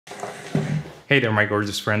Hey there, my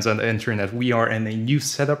gorgeous friends on the internet. We are in a new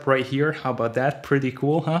setup right here. How about that? Pretty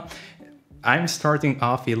cool, huh? I'm starting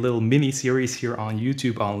off a little mini series here on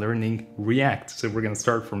YouTube on learning React. So we're gonna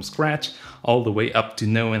start from scratch all the way up to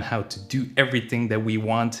knowing how to do everything that we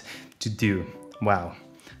want to do. Wow.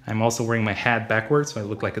 I'm also wearing my hat backwards, so I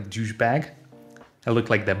look like a douchebag. I look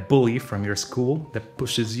like that bully from your school that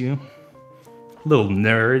pushes you. Little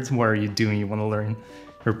nerds, what are you doing? You wanna learn?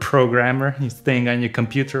 You're a programmer, you're staying on your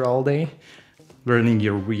computer all day, learning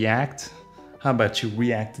your React. How about you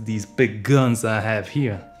react to these big guns I have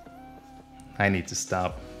here? I need to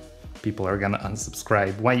stop. People are gonna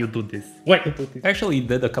unsubscribe. Why you do this? Why you do this? I actually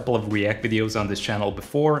did a couple of React videos on this channel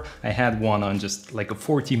before. I had one on just like a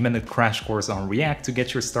 40-minute crash course on React to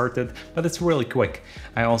get you started, but it's really quick.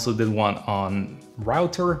 I also did one on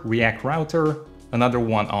router, React router, another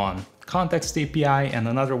one on context API, and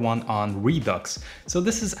another one on Redux. So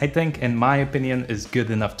this is, I think, in my opinion, is good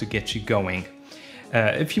enough to get you going.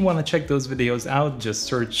 If you want to check those videos out, just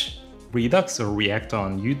search Redux or React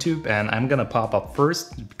on YouTube, and I'm gonna pop up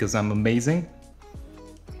first because I'm amazing.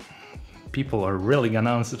 People are really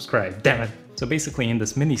gonna unsubscribe, damn it. So basically in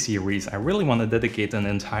this mini series, I really want to dedicate an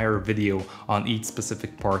entire video on each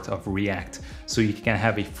specific part of React so you can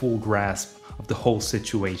have a full grasp of the whole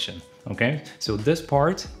situation. Okay, so this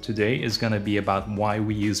part today is going to be about why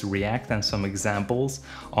we use React and some examples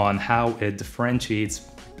on how it differentiates,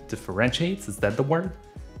 is that the word?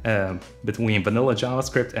 Between vanilla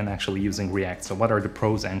JavaScript and actually using React. So what are the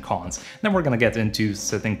pros and cons? And then we're going to get into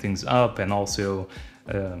setting things up and also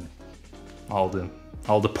all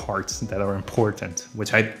the parts that are important,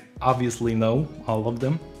 which I obviously know all of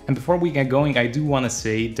them. And before we get going, I do want to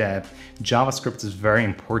say that JavaScript is very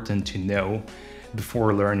important to know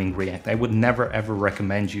before learning React. I would never ever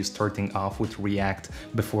recommend you starting off with React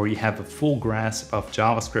before you have a full grasp of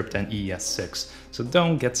JavaScript and ES6. So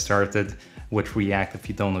don't get started with React if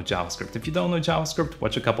you don't know JavaScript. If you don't know JavaScript,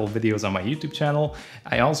 watch a couple of videos on my YouTube channel.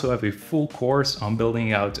 I also have a full course on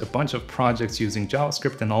building out a bunch of projects using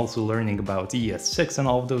JavaScript and also learning about ES6 and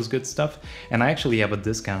all of those good stuff. And I actually have a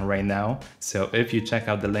discount right now. So if you check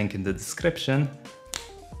out the link in the description,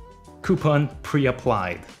 coupon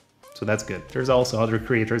pre-applied. So that's good. There's also other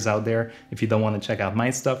creators out there. If you don't want to check out my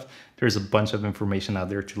stuff, there's a bunch of information out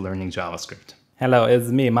there to learning JavaScript. Hello, it's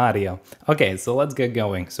me, Mario. Okay, so let's get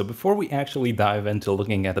going. So before we actually dive into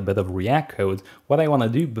looking at a bit of React code, what I want to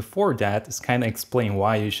do before that is kind of explain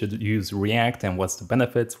why you should use React and what's the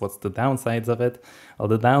benefits, what's the downsides of it. Well,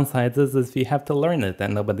 the downsides is you have to learn it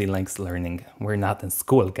and nobody likes learning. We're not in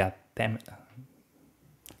school, god damn it.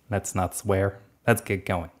 Let's not swear. Let's get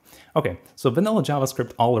going. Okay, so vanilla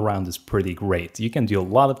JavaScript all around is pretty great. You can do a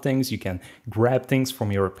lot of things. You can grab things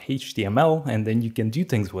from your HTML and then you can do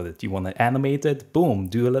things with it. You want to animate it, boom,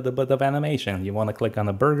 do a little bit of animation. You want to click on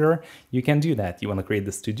a burger, you can do that. You want to create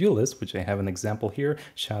this to-do list, which I have an example here.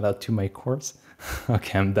 Shout out to my course.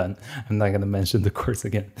 Okay, I'm done. I'm not going to mention the course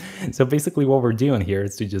again. So basically what we're doing here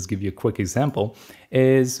is to just give you a quick example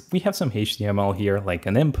is we have some HTML here, like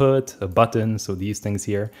an input, a button, so these things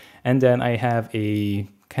here. And then I have a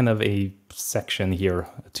kind of a section here,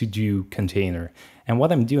 a to-do container. And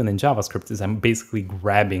what I'm doing in JavaScript is I'm basically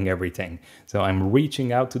grabbing everything. So I'm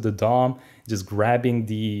reaching out to the DOM, just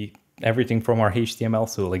grabbing everything from our HTML.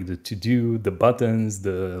 So like the to-do, the buttons,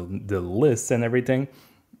 the lists and everything.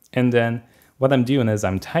 And then what I'm doing is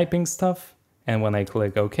I'm typing stuff. And when I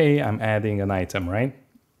click OK, I'm adding an item, right?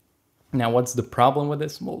 Now, what's the problem with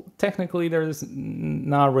this? Well, technically, there's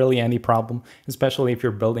not really any problem, especially if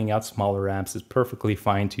you're building out smaller apps. It's perfectly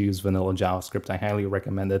fine to use vanilla JavaScript. I highly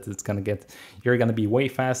recommend it. You're going to be way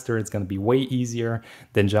faster. It's going to be way easier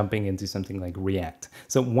than jumping into something like React.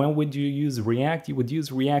 So when would you use React? You would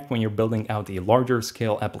use React when you're building out a larger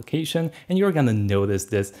scale application, and you're going to notice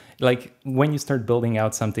this. Like when you start building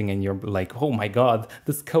out something and you're like, oh my God,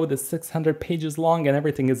 this code is 600 pages long and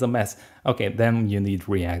everything is a mess. Okay, then you need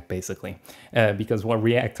React basically. Because what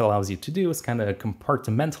React allows you to do is kind of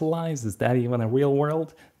compartmentalize, is that even a real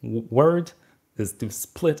word? Is to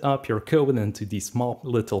split up your code into these small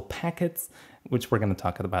little packets, which we're going to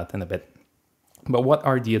talk about in a bit. But what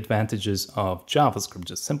are the advantages of JavaScript?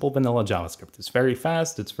 Just simple vanilla JavaScript. It's very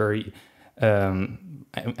fast. It's very,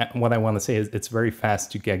 what I want to say is it's very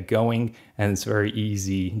fast to get going and it's very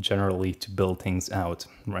easy generally to build things out,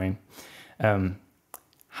 right?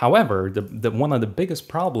 However, one of the biggest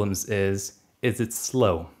problems is it's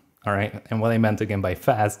slow, all right? And what I meant again by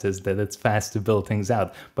fast is that it's fast to build things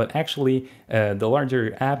out. But actually, the larger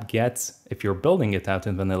your app gets, if you're building it out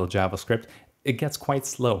in vanilla JavaScript, it gets quite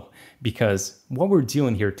slow because what we're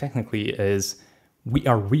doing here technically is we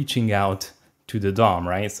are reaching out to the DOM,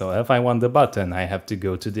 right? So if I want the button, I have to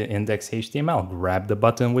go to the index.html, grab the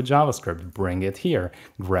button with JavaScript, bring it here,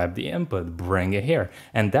 grab the input, bring it here.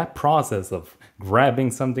 And that process of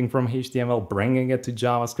grabbing something from HTML, bringing it to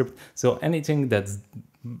JavaScript, so anything that's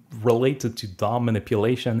related to DOM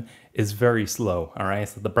manipulation is very slow, all right?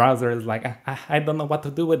 So the browser is like, I don't know what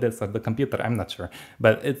to do with this, or the computer, I'm not sure.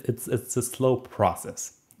 But it's a slow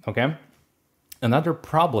process, okay? Another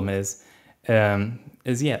problem is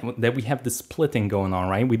that we have the splitting going on,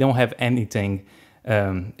 right? We don't have anything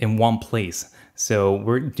in one place. So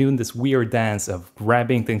we're doing this weird dance of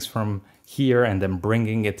grabbing things from here and then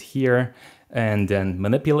bringing it here and then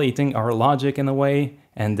manipulating our logic in a way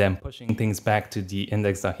and then pushing things back to the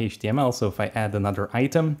index.html. So if I add another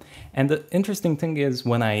item, and the interesting thing is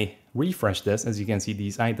when I refresh this, as you can see,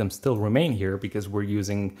 these items still remain here because we're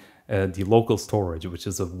using the local storage, which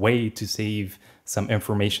is a way to save some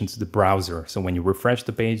information to the browser. So when you refresh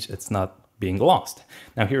the page, it's not being lost.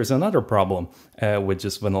 Now here's another problem with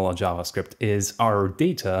just vanilla JavaScript is our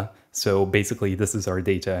data. So basically this is our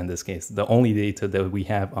data in this case, the only data that we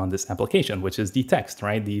have on this application, which is the text,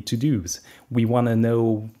 right? The to-dos. We want to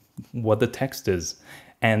know what the text is.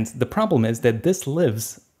 And the problem is that this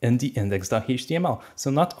lives in the index.html. So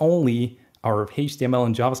not only our HTML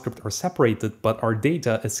and JavaScript are separated, but our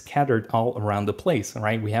data is scattered all around the place,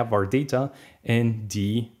 right? We have our data in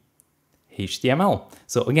the HTML.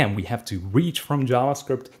 So again, we have to reach from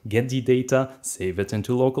JavaScript, get the data, save it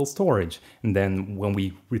into local storage. And then when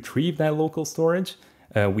we retrieve that local storage,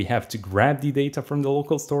 we have to grab the data from the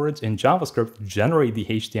local storage in JavaScript, generate the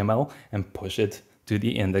HTML, and push it to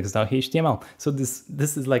the index.html. So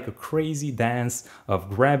this is like a crazy dance of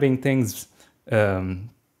grabbing things from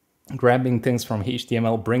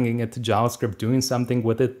HTML, bringing it to JavaScript, doing something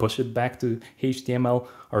with it, push it back to HTML.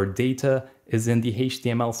 Our data is in the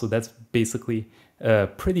HTML, so that's basically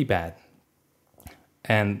pretty bad.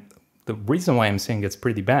 And the reason why I'm saying it's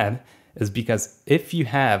pretty bad is because if you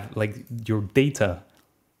have like your data,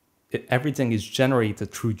 everything is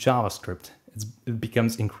generated through JavaScript, it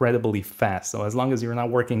becomes incredibly fast. So as long as you're not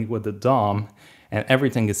working with the DOM and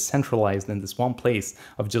everything is centralized in this one place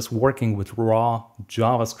of just working with raw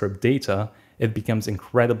JavaScript data, it becomes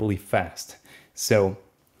incredibly fast. So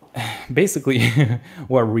basically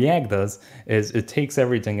what React does is it takes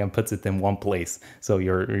everything and puts it in one place. So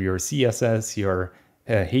your CSS, your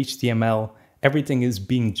HTML, everything is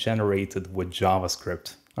being generated with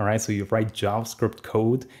JavaScript. All right, so you write JavaScript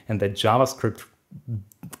code and that JavaScript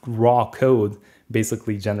raw code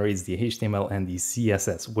basically generates the HTML and the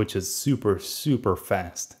CSS, which is super, super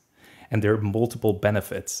fast. And there are multiple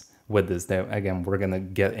benefits with this that, again, we're going to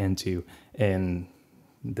get into in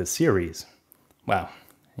the series. Wow.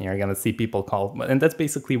 You're going to see people call, and that's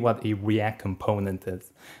basically what a React component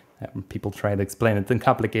is. People try to explain it in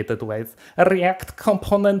complicated ways. A React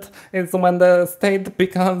component is when the state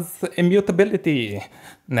becomes immutability.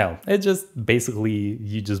 No, it just basically,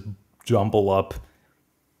 you just jumble up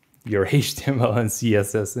your HTML and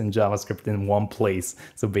CSS and JavaScript in one place.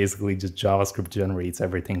 So basically just JavaScript generates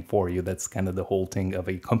everything for you. That's kind of the whole thing of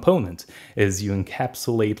a component, is you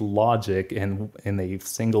encapsulate logic in a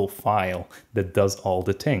single file that does all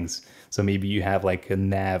the things. So maybe you have like a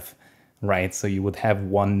nav, right? So you would have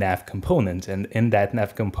one nav component, and in that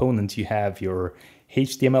nav component, you have your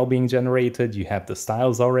HTML being generated, you have the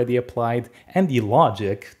styles already applied, and the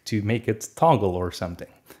logic to make it toggle or something.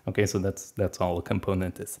 Okay, so that's all a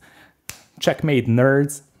component is. Checkmate,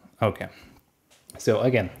 nerds. Okay, so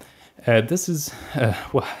again, this is,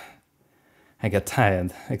 well, I get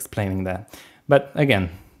tired explaining that. But again,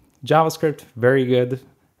 JavaScript, very good.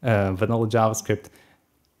 Vanilla JavaScript,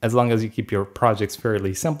 as long as you keep your projects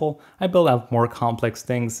fairly simple. I build out more complex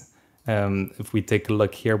things. If we take a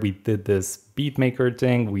look here, we did this beat maker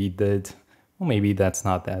thing. We did, well, maybe that's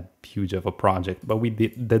not that huge of a project, but we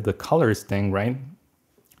did the colors thing, right?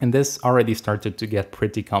 And this already started to get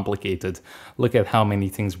pretty complicated. Look at how many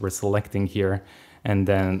things we're selecting here. And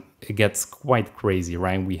then it gets quite crazy,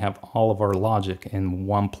 right? We have all of our logic in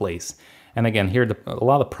one place. And again, here, a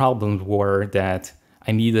lot of problems were that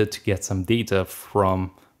I needed to get some data from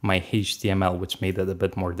my HTML, which made it a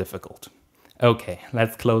bit more difficult. Okay,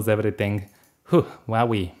 let's close everything. Whew,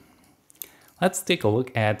 wowee. Let's take a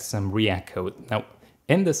look at some React code. Now,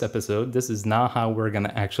 in this episode, this is not how we're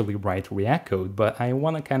gonna actually write React code, but I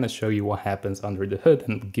wanna kind of show you what happens under the hood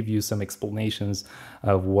and give you some explanations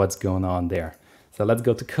of what's going on there. So let's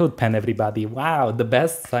go to Codepen, everybody. Wow, the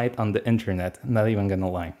best site on the internet. Not even gonna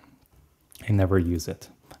lie. I never use it.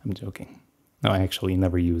 I'm joking. No, I actually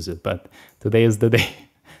never use it, but today is the day.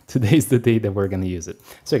 today's the day that we're going to use it.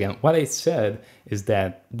 So again, what I said is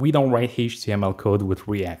that we don't write HTML code with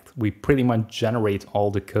React. We pretty much generate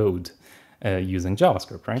all the code using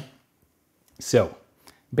JavaScript, right? So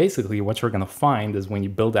basically what you're going to find is when you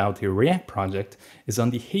build out your React project is on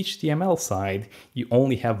the HTML side, you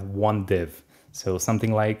only have one div. So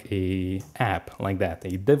something like a app like that,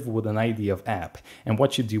 a div with an ID of app. And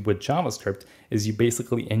what you do with JavaScript is you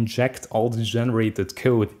basically inject all the generated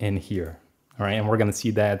code in here. All right, and we're going to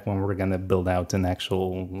see that when we're going to build out an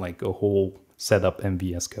actual, like a whole setup in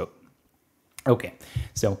VS Code. Okay,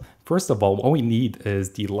 so first of all, what we need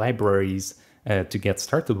is the libraries to get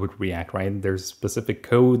started with React, right? There's specific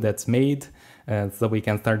code that's made so we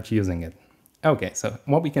can start using it. Okay, so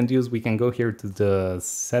what we can do is we can go here to the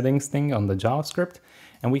settings thing on the JavaScript,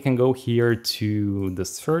 and we can go here to the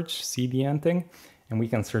search CDN thing, and we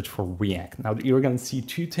can search for React. Now you're going to see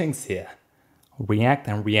two things here, React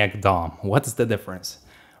and React DOM. What's the difference?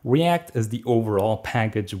 React is the overall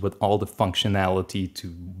package with all the functionality to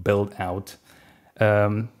build out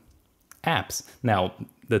apps. Now,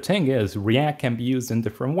 the thing is, React can be used in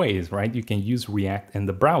different ways, right? You can use React in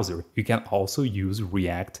the browser. You can also use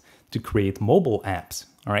React to create mobile apps,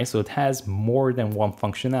 all right? So it has more than one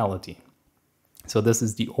functionality. So this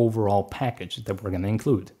is the overall package that we're gonna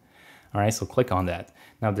include. All right, so click on that.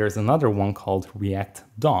 Now there's another one called React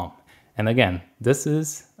DOM. And again, this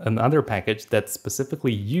is another package that's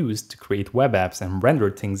specifically used to create web apps and render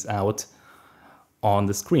things out on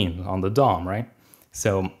the screen, on the DOM, right?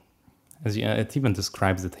 So as you know, it even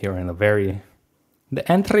describes it here in a very... The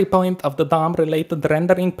entry point of the DOM-related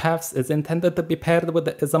rendering paths is intended to be paired with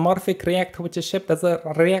the isomorphic React, which is shipped as a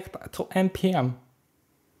React to NPM.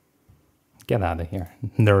 Get out of here,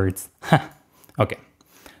 nerds. Okay,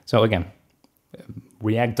 so again,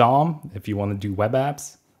 React DOM, if you want to do web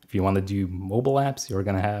apps, if you want to do mobile apps, you're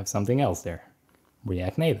going to have something else there,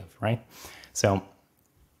 React Native, right? So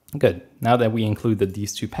good, now that we included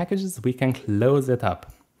these two packages, we can close it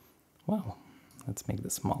up. Well, let's make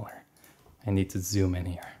this smaller. I need to zoom in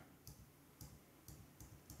here.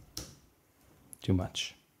 Too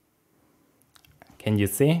much. Can you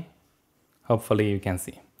see? Hopefully you can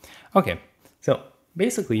see. Okay, so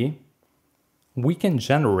basically we can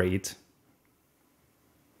generate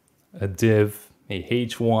a div, a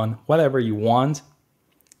H1, whatever you want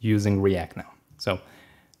using React now. So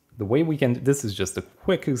the way we can, this is just a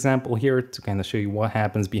quick example here to kind of show you what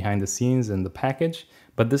happens behind the scenes in the package,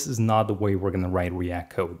 but this is not the way we're going to write React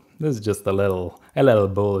code. This is just a little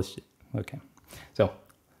bullshit. Okay, so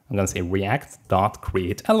I'm going to say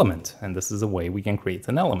react.createElement, and this is a way we can create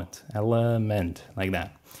an element like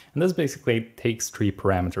that. And this basically takes three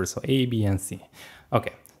parameters, so A, B, and C.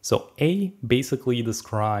 Okay, so A basically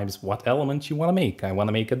describes what element you want to make. I want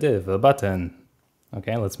to make a div, a button.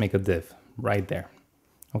 Okay, let's make a div right there.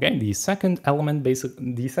 Okay, the second element,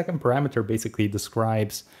 the second parameter basically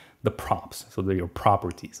describes the props, so they're your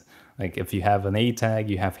properties. Like if you have an A tag,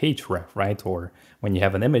 you have href, right? Or when you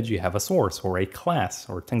have an image, you have a source or a class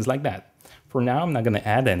or things like that. For now, I'm not going to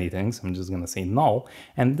add anything, so I'm just going to say null.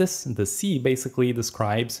 And the C basically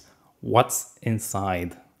describes what's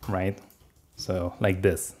inside, right? So like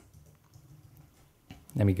this.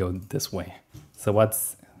 Let me go this way. So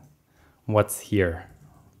what's here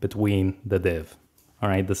between the div? All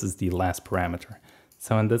right, this is the last parameter.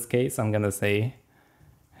 So in this case, I'm going to say,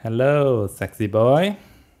 hello, sexy boy.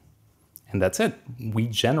 And that's it. We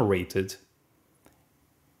generated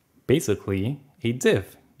basically a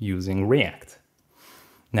div using React.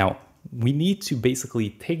 Now, we need to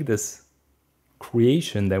basically take this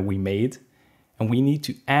creation that we made and we need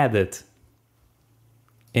to add it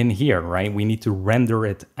in here, right? We need to render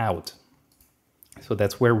it out. So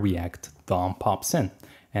that's where React DOM pops in.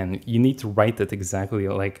 And you need to write it exactly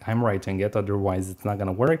like I'm writing it, otherwise it's not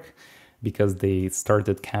gonna work because they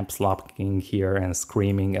started caps locking here and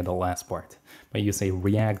screaming at the last part. But you say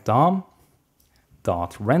React DOM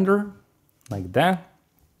dot render like that.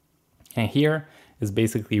 And here is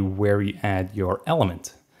basically where you add your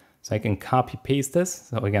element. So I can copy paste this.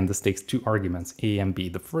 So again, this takes two arguments, A and B.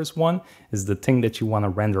 The first one is the thing that you want to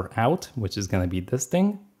render out, which is going to be this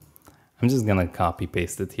thing. I'm just going to copy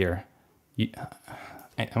paste it here.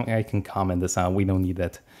 I can comment this out. We don't need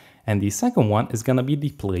that. And the second one is going to be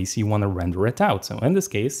the place you want to render it out. So in this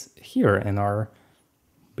case, here in our,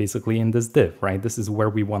 basically in this div, right? This is where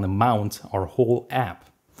we want to mount our whole app.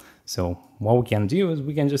 So what we can do is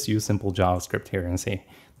we can just use simple JavaScript here and say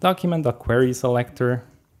document.querySelector.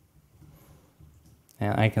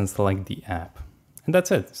 And I can select the app. And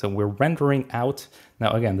that's it. So we're rendering out.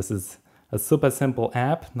 Now, again, this is a super simple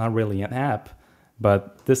app, not really an app,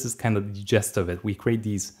 but this is kind of the gist of it. We create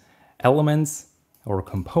these elements or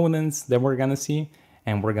components that we're gonna see,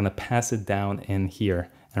 and we're gonna pass it down in here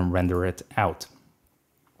and render it out.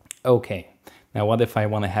 Okay, now what if I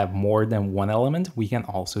wanna have more than one element? We can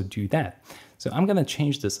also do that. So I'm gonna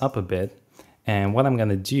change this up a bit, and what I'm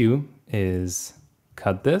gonna do is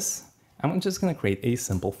cut this. I'm just gonna create a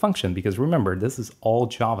simple function because remember, this is all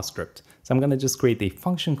JavaScript. So I'm gonna just create a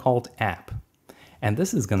function called app. And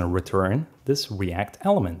this is gonna return this React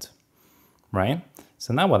element, right?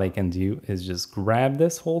 So now what I can do is just grab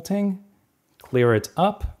this whole thing, clear it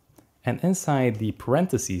up, and inside the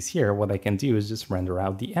parentheses here, what I can do is just render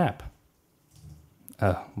out the app.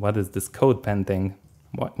 What is this Codepen thing?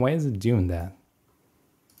 Why is it doing that?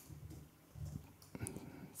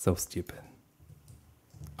 So stupid.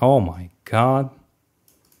 Oh my God.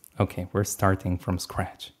 Okay, we're starting from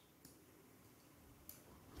scratch.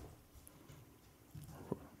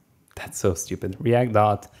 That's so stupid. React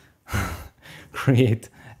dot create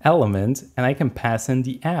element, and I can pass in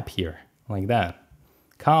the app here like that.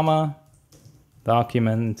 Comma,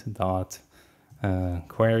 document dot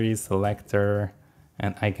query selector,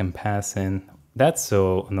 and I can pass in. That's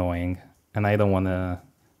so annoying, and I don't want to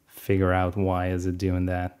figure out why is it doing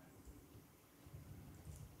that.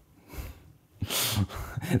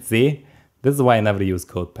 See, this is why I never use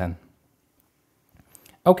Codepen.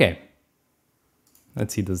 Okay,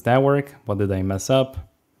 let's see, does that work? What did I mess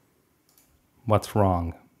up? What's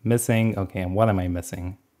wrong? Missing, okay, and what am I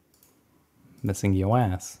missing? Missing your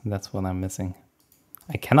ass, that's what I'm missing.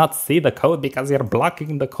 I cannot see the code because you're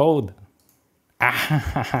blocking the code.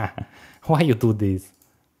 Ah, why you do this?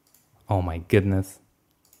 Oh my goodness.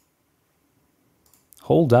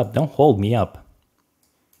 Hold up, don't hold me up.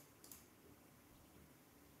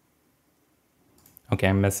 Okay,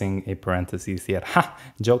 I'm missing a parentheses here. Ha!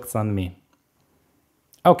 Joke's on me.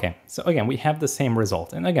 Okay, so again, we have the same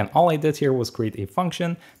result. And again, all I did here was create a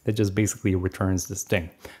function that just basically returns this thing.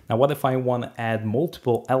 Now, what if I want to add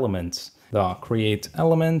multiple elements? The create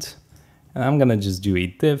element, and I'm gonna just do a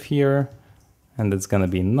div here, and it's gonna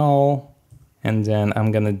be null. And then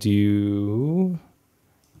I'm gonna do,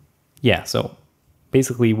 yeah, so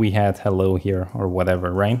basically we had hello here or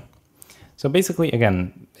whatever, right? So basically,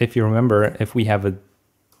 again, if you remember, if we have a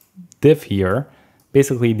div here,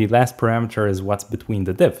 basically the last parameter is what's between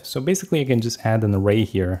the div. So basically I can just add an array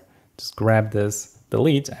here, just grab this,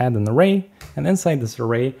 delete, add an array, and inside this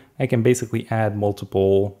array, I can basically add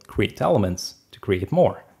multiple create elements to create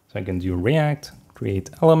more. So I can do React, create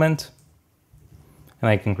element, and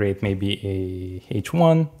I can create maybe a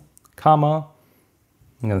h1, comma,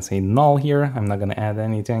 I'm gonna say null here, I'm not gonna add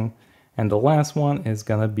anything. And the last one is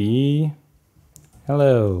gonna be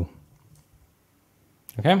hello.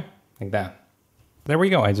 Okay, like that. There we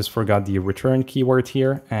go, I just forgot the return keyword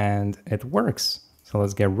here and it works. So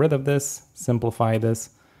let's get rid of this, simplify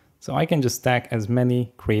this. So I can just stack as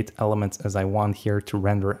many create elements as I want here to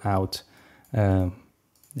render out and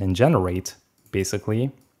generate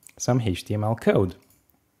basically some HTML code.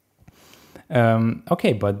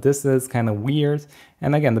 Okay, but this is kind of weird.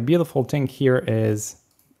 And again, the beautiful thing here is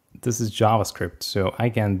this is JavaScript. So I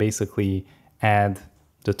can basically add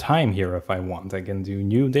the time here if I want. I can do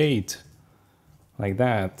new date like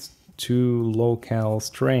that, to locale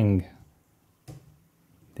string.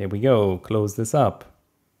 There we go, close this up.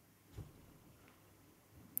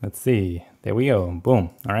 Let's see, there we go,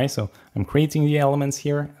 boom. All right, so I'm creating the elements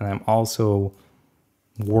here and I'm also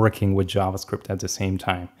working with JavaScript at the same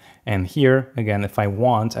time. And here, again, if I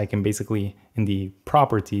want, I can basically, in the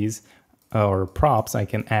properties or props, I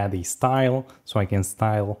can add a style, so I can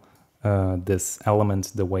style this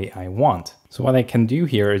element the way I want. So what I can do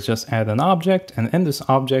here is just add an object, and in this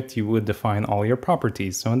object, you would define all your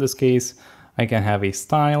properties. So in this case, I can have a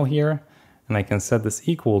style here, and I can set this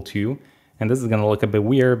equal to, and this is gonna look a bit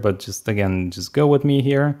weird, but just again, just go with me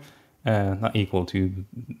here. Not equal to,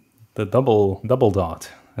 the double dot,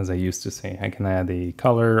 as I used to say. I can add a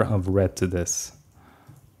color of red to this,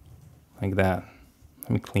 like that. Let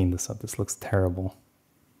me clean this up, this looks terrible.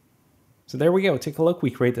 So there we go, take a look, we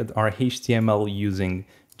created our HTML using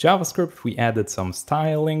JavaScript, we added some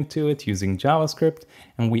styling to it using JavaScript,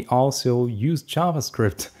 and we also used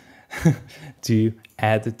JavaScript to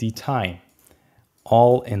add the time,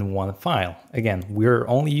 all in one file. Again, we're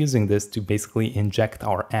only using this to basically inject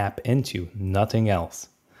our app into, nothing else.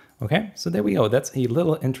 Okay, so there we go. That's a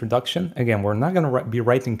little introduction. Again, we're not going to be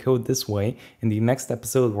writing code this way. In the next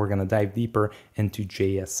episode, we're going to dive deeper into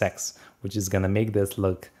JSX, which is going to make this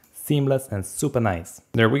look seamless and super nice.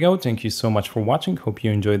 There we go. Thank you so much for watching. Hope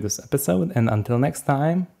you enjoyed this episode. And until next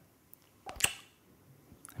time,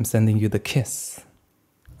 I'm sending you the kiss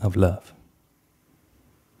of love.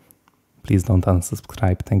 Please don't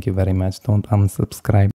unsubscribe. Thank you very much. Don't unsubscribe.